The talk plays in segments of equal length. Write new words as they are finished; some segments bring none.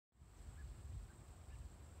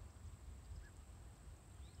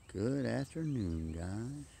Good afternoon,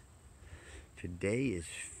 guys. Today is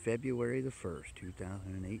February the 1st,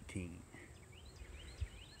 2018.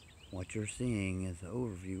 What you're seeing is an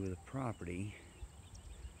overview of the property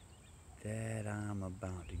that I'm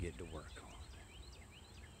about to get to work on.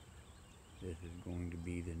 This is going to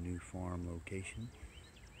be the new farm location.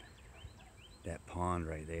 That pond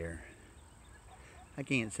right there. I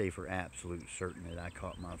can't say for absolute certain that I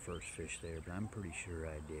caught my first fish there, but I'm pretty sure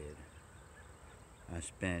I did. I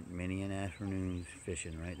spent many an afternoons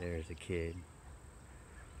fishing right there as a kid.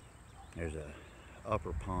 There's a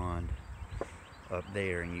upper pond up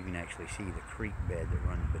there, and you can actually see the creek bed that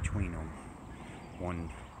runs between them.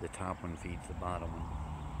 The top one feeds the bottom one.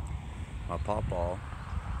 My pawpaw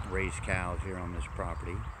raised cows here on this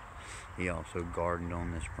property. He also gardened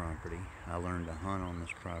on this property. I learned to hunt on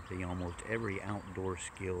this property. Almost every outdoor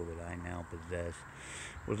skill that I now possess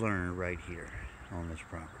was learned right here on this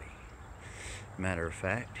property. Matter of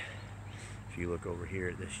fact, if you look over here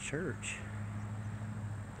at this church,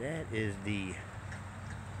 that is the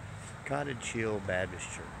Cottage Hill Baptist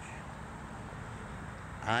Church.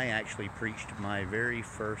 I actually preached my very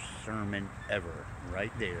first sermon ever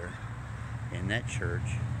right there in that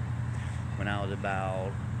church when I was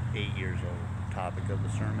about 8 years old. The topic of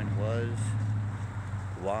the sermon was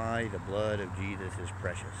why the blood of Jesus is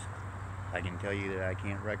precious. I can tell you that I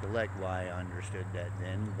can't recollect why I understood that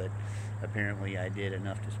then, but apparently I did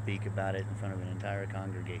enough to speak about it in front of an entire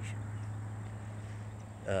congregation.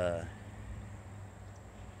 Well,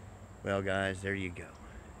 guys, there you go.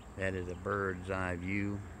 That is a bird's eye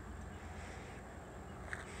view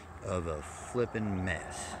of a flippin'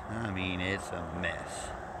 mess. I mean, it's a mess.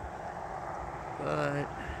 But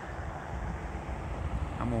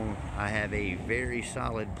I have a very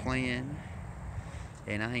solid plan,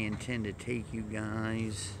 and I intend to take you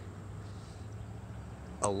guys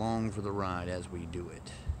along for the ride as we do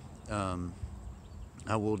it.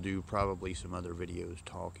 I will do probably some other videos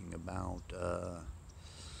talking about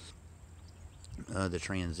the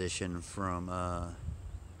transition from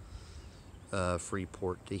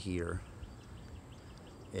Freeport to here,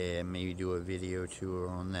 and maybe do a video tour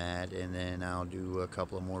on that, and then I'll do a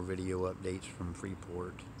couple of more video updates from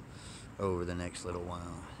Freeport over the next little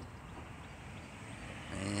while.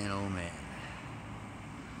 Man, oh man,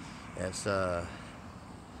 that's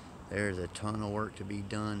there's a ton of work to be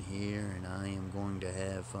done here, and I am going to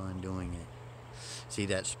have fun doing it. See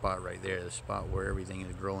that spot right there, the spot where everything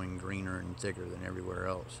is growing greener and thicker than everywhere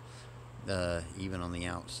else, even on the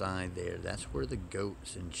outside there. That's where the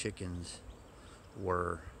goats and chickens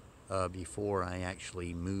were before I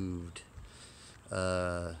actually moved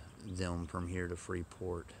them from here to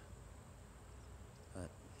Freeport. But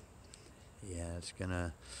yeah, it's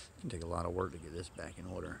gonna take a lot of work to get this back in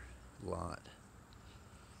order. A lot.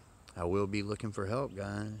 I will be looking for help,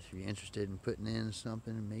 guys. If you're interested in putting in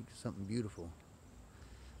something and making something beautiful,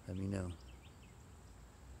 let me know.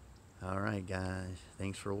 Alright, guys,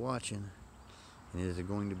 thanks for watching. It is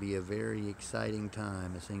going to be a very exciting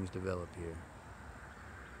time as things develop here.